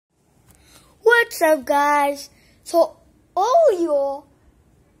What's up, guys? So earlier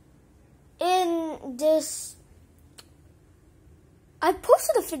in this, I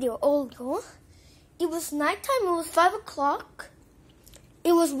posted a video earlier. It was nighttime. It was 5 o'clock.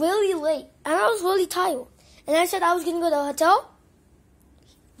 It was really late, and I was really tired. And I said I was gonna go to the hotel.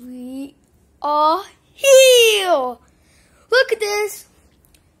 We are here. Look at this.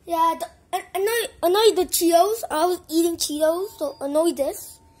 Yeah, I know the Cheetos. I was eating Cheetos, so I know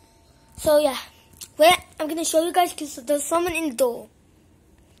this. So yeah, wait, I'm gonna show you guys because there's someone in the door.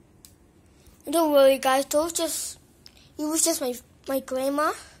 And don't worry, guys. It was just my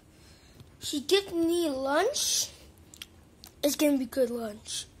grandma. She gave me lunch. It's gonna be good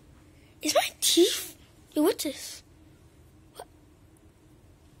lunch. Is my teeth? Hey, what's this?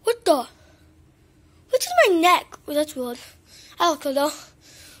 What the? What's in my neck? Oh, that's weird. I don't know.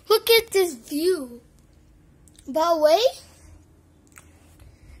 Look at this view. By the way,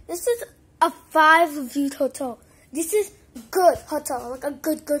 this is a 5-viewed hotel. This is a good hotel, like a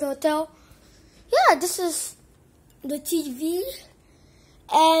good hotel. Yeah, this is the TV,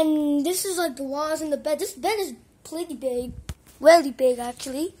 and this is like the walls and the bed. This bed is pretty big, really big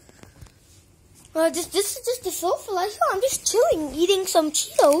actually. This is just the sofa. Like, oh, I'm just chilling, eating some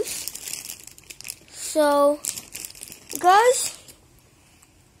Cheetos. So, guys,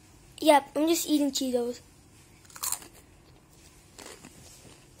 yep, I'm just eating Cheetos.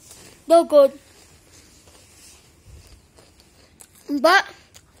 No good. But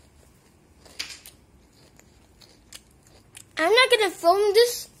I'm not gonna film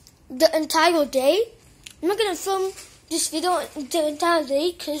this the entire day. I'm not gonna film this video the entire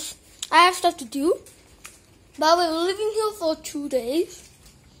day because I have stuff to do. But we're living here for 2 days.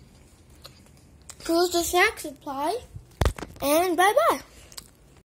 Close the snack supply, and bye bye.